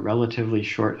for a relatively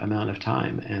short amount of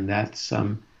time, and that's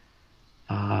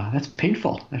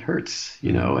painful. That hurts,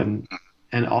 Hmm.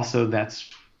 and also that's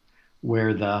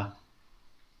where the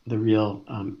real,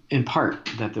 in part,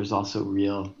 that there's also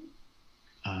real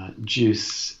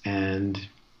juice and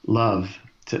love.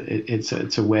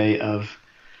 It's a way of,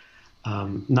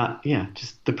 not, yeah,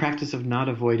 just the practice of not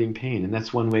avoiding pain, and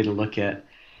that's one way to look at,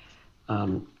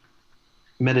 um,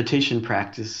 meditation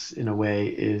practice. In a way,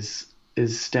 is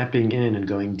stepping in and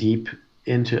going deep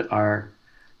into our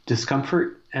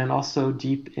discomfort and also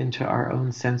deep into our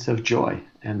own sense of joy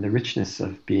and the richness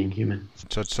of being human.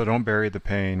 So don't bury the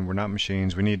pain. We're not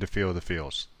machines. We need to feel the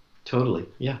feels. Totally.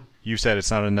 Yeah. You said it's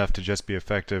not enough to just be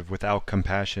effective without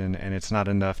compassion, and it's not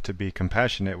enough to be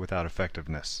compassionate without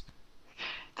effectiveness.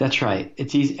 That's right.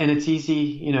 It's easy, and it's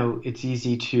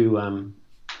easy to,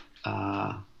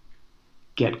 uh,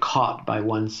 get caught by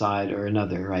one side or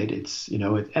another, right?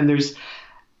 And there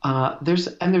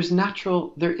is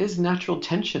natural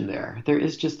tension there. There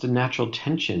is just a natural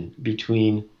tension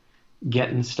between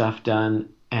getting stuff done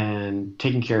and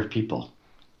taking care of people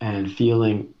and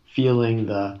feeling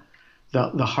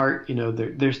the heart.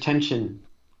 There's tension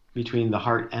between the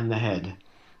heart and the head,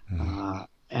 Hmm.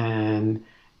 and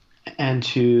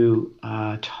to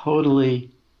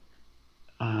totally,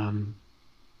 um,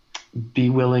 be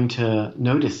willing to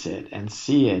notice it and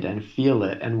see it and feel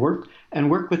it and work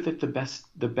with it the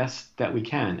best that we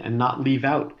can, and not leave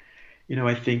out.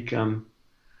 I think, on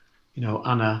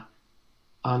a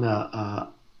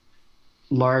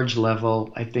large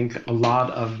level, I think a lot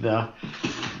of the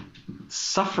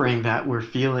suffering that we're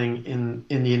feeling in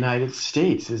the United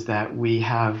States is that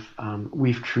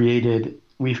we've created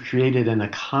an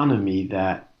economy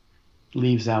that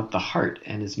leaves out the heart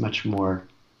and is much more,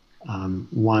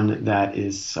 one that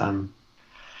is,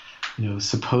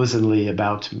 supposedly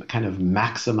about kind of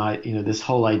maximize, this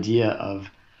whole idea of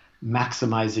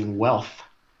maximizing wealth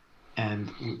and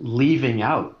leaving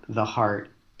out the heart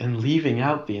and leaving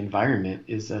out the environment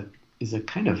is a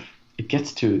kind of, it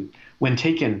gets to, when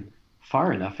taken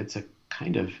far enough, it's a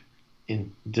kind of,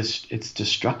 it's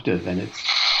destructive, and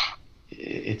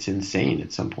it's insane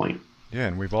at some point. Yeah,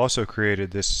 and we've also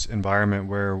created this environment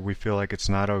where we feel like it's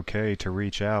not okay to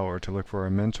reach out or to look for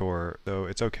a mentor, though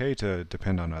it's okay to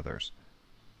depend on others.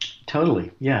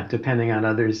 Totally. Yeah. Depending on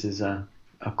others is a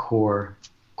core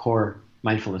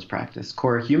mindfulness practice,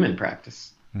 core human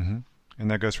practice. Hmm. And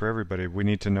that goes for everybody. We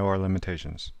need to know our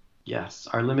limitations. Yes.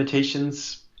 Our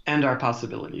limitations and our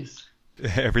possibilities.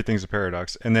 Everything's a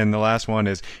paradox. And then the last one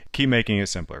is keep making it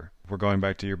simpler. We're going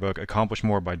back to your book, Accomplish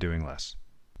More by Doing Less.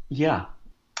 Yeah.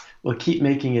 Well, keep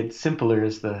making it simpler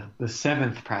is the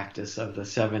seventh practice of the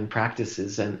seven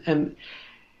practices. And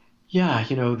yeah,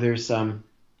 there's, uh,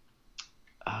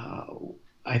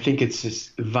 I think it's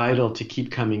just vital to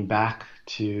keep coming back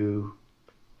to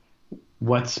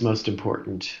what's most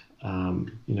important.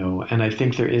 And I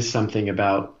think there is something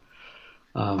about,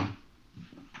 um,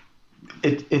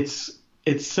 it's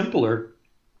simpler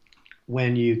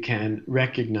when you can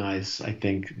recognize, I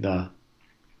think, the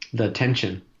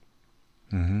tension,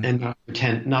 Hmm.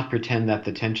 and not pretend that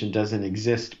the tension doesn't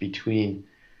exist between,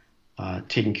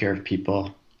 taking care of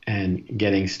people and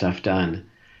getting stuff done,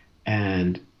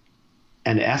 and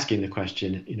asking the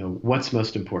question, what's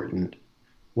most important?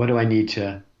 What do I need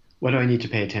to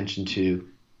pay attention to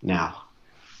now?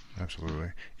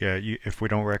 Absolutely. Yeah, if we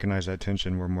don't recognize that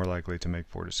tension, we're more likely to make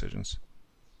poor decisions.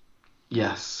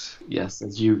 Yes, yes,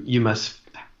 as you must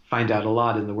find out a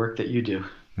lot in the work that you do.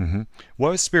 Hmm.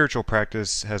 What spiritual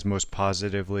practice has most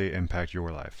positively impacted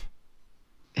your life?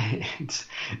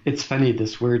 It's funny,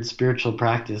 this word spiritual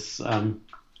practice,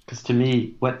 because to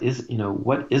me, what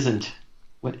isn't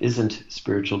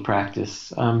spiritual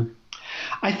practice?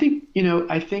 I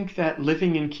think that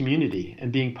living in community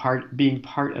and being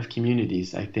part of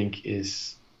communities, I think,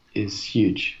 is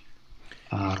huge.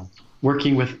 Uh,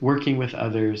 working with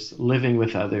others, living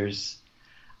with others,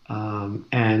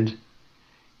 and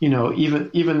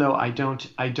even though I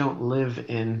don't live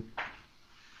in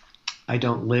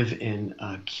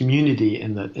a community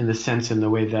in the sense, in the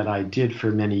way that I did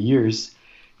for many years.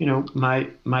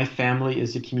 My family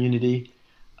is a community.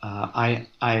 I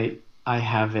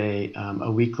have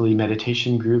a weekly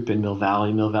meditation group in Mill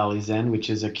Valley Zen,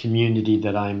 which is a community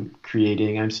that I'm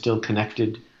creating. I'm still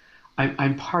connected.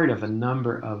 I'm part of a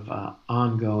number of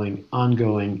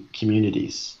ongoing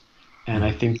communities, and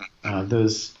I think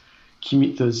those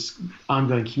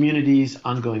ongoing communities,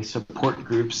 ongoing support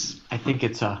groups. I think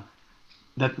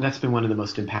that's been one of the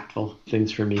most impactful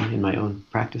things for me in my own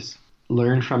practice.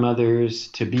 Learn from others,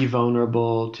 to be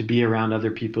vulnerable, to be around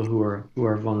other people who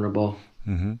are vulnerable.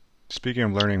 Hmm. Speaking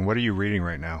of learning, what are you reading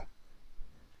right now?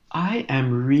 I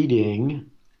am reading.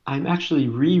 I'm actually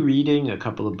rereading a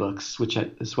couple of books,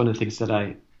 is one of the things that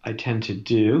I tend to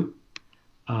do.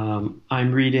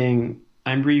 I'm reading.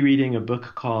 I'm rereading a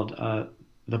book called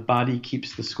 "The Body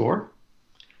Keeps the Score,"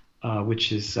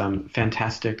 which is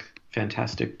fantastic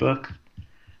book.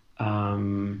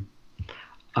 Um,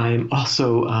 I'm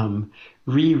also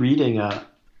rereading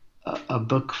a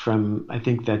book from, I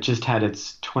think, that just had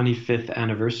its 25th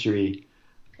anniversary,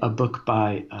 a book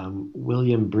by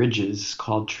William Bridges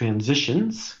called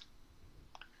Transitions.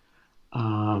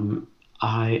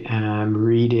 I am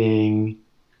reading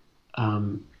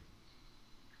um,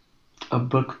 a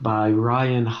book by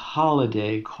Ryan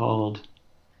Holiday called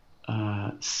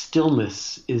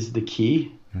Stillness is the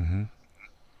Key. Hmm.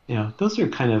 Those are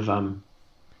kind of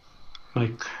my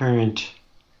current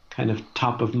kind of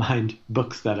top of mind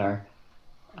books that are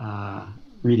uh,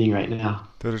 reading right now.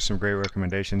 Those are some great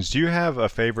recommendations. Do you have a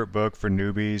favorite book for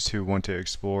newbies who want to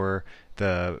explore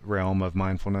the realm of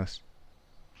mindfulness?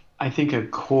 I think a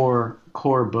core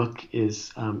book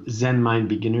is Zen Mind,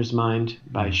 Beginner's Mind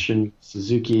by Mm. Shun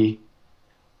Suzuki,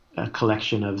 a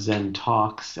collection of Zen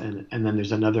talks, and then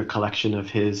there's another collection of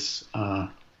his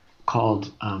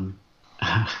called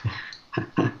I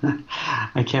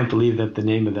can't believe that the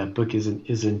name of that book isn't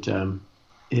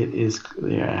it is.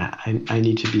 Yeah, I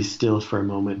need to be still for a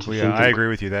moment to Well, yeah, think I of. agree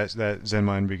with you. That Zen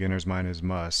Mind Beginner's Mind is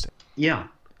must. Yeah,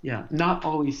 yeah, Not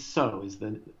Always So is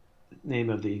the name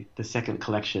of the second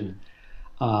collection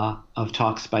of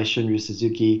talks by Shunryu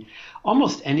Suzuki.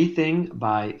 Almost anything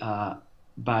by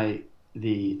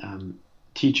the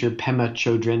teacher Pema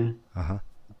Chodron, Uh huh.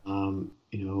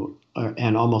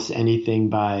 and almost anything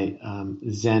by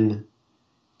Zen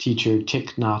teacher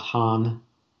Thich Nhat Hanh.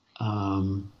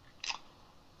 Um,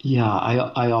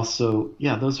 I also,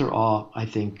 those are all, I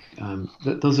think,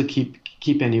 those will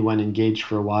keep anyone engaged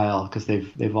for a while because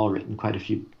they've all written quite a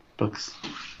few books.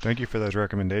 Thank you for those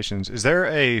recommendations. Is there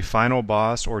a final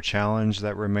boss or challenge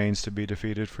that remains to be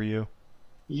defeated for you?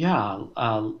 Yeah,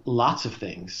 lots of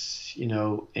things,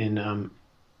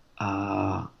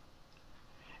 uh,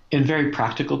 in very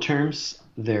practical terms.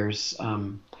 There's,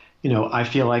 I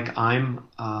feel like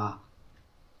uh,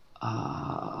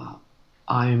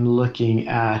 I'm looking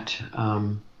at,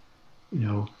 you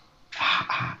know,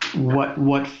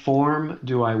 what form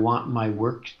do I want my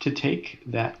work to take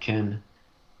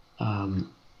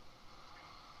um,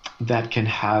 that can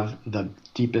have the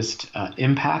deepest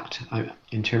impact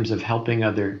in terms of helping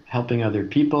other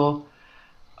people.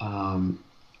 Um,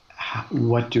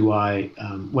 what is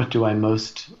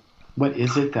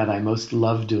it that I most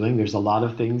love doing? There's a lot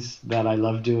of things that I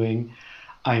love doing.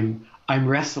 I'm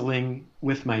wrestling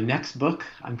with my next book.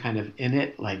 I'm kind of in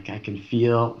it. Like I can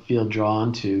feel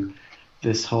drawn to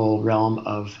this whole realm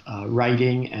of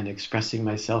writing and expressing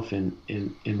myself in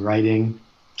writing.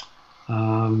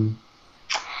 Um,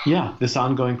 this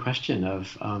ongoing question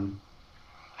of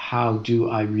how do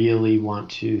I really want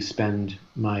to spend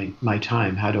my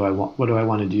time? What do I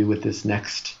want to do with this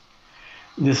next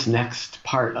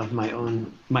part of my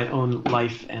own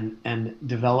life and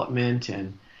development,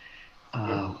 and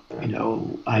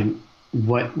I'm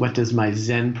what does my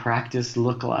Zen practice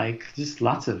look like? Just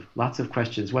lots of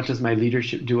questions. What does my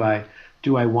leadership do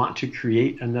I want to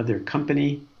create another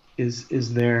company?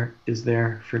 Is there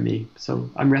for me? So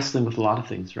I'm wrestling with a lot of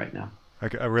things right now.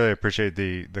 I really appreciate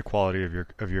the quality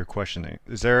of your questioning.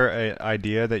 Is there an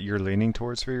idea that you're leaning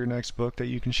towards for your next book that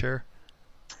you can share?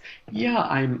 Yeah,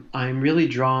 I'm really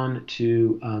drawn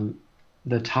to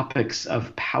the topics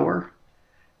of power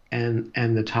and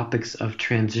the topics of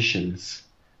transitions.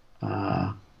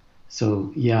 Uh,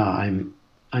 so yeah, I'm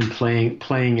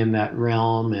playing in that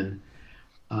realm, and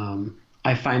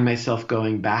I find myself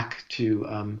going back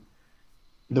to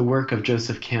the work of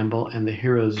Joseph Campbell and the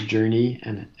hero's journey,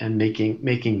 and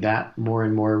making that more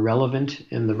and more relevant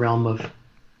in the realm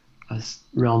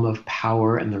of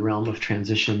power and the realm of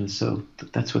transition. So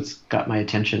that's what's got my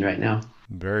attention right now.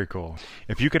 Very cool.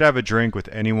 If you could have a drink with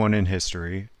anyone in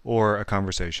history or a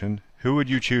conversation, who would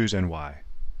you choose and why?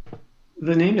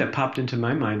 The name that popped into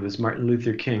my mind was Martin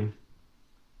Luther King.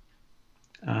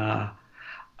 Uh,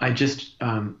 I just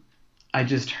I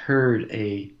just heard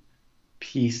a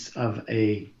piece of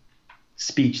a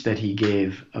speech that he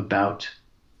gave about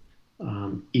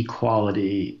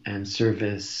equality and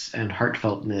service and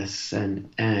heartfeltness,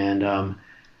 and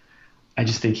I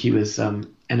just think he was an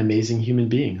amazing human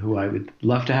being who I would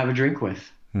love to have a drink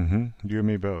with. Mm-hmm. You and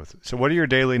me both. So, what are your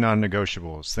daily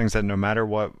non-negotiables? Things that no matter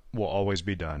what will always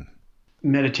be done.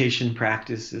 Meditation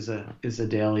practice is a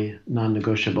daily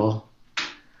non-negotiable.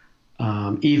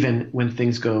 Even when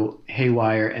things go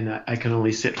haywire and I can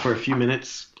only sit for a few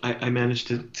minutes, I manage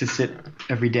to sit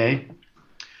every day.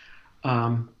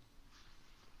 Um,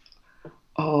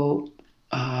 oh,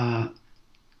 uh,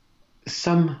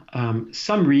 some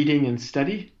reading and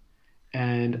study,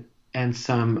 and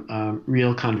some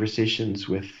real conversations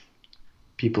with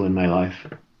people in my life.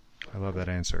 I love that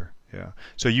answer. Yeah.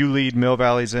 So you lead Mill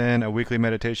Valley's Inn, a weekly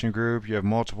meditation group. You have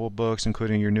multiple books,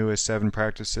 including your newest 7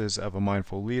 Practices of a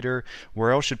Mindful Leader.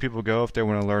 Where else should people go if they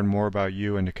want to learn more about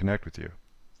you and to connect with you?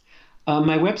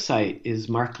 My website is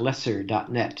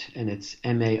marclesser.net, and it's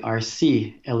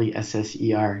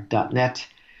marclesser.net.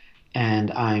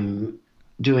 And I'm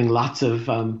doing lots of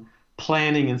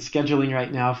planning and scheduling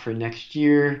right now for next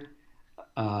year.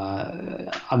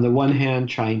 On the one hand,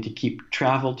 trying to keep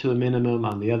travel to a minimum.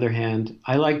 On the other hand,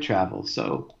 I like travel,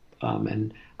 so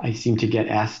and I seem to get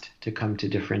asked to come to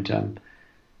different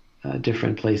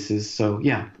places. So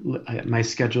yeah, my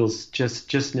schedule's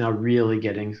just now really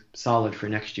getting solid for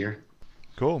next year.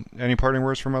 Cool. Any parting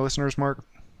words for my listeners, Marc?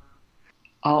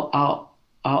 I'll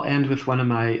end with one of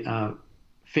my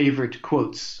favorite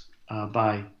quotes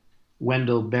by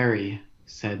Wendell Berry.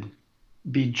 Said,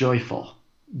 "Be joyful,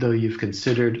 though you've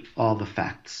considered all the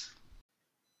facts."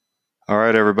 All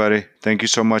right, everybody. Thank you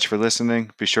so much for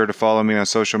listening. Be sure to follow me on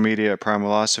social media at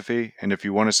Primalosophy. And if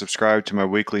you want to subscribe to my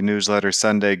weekly newsletter,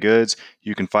 Sunday Goods,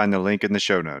 you can find the link in the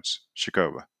show notes.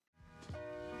 Shakoba.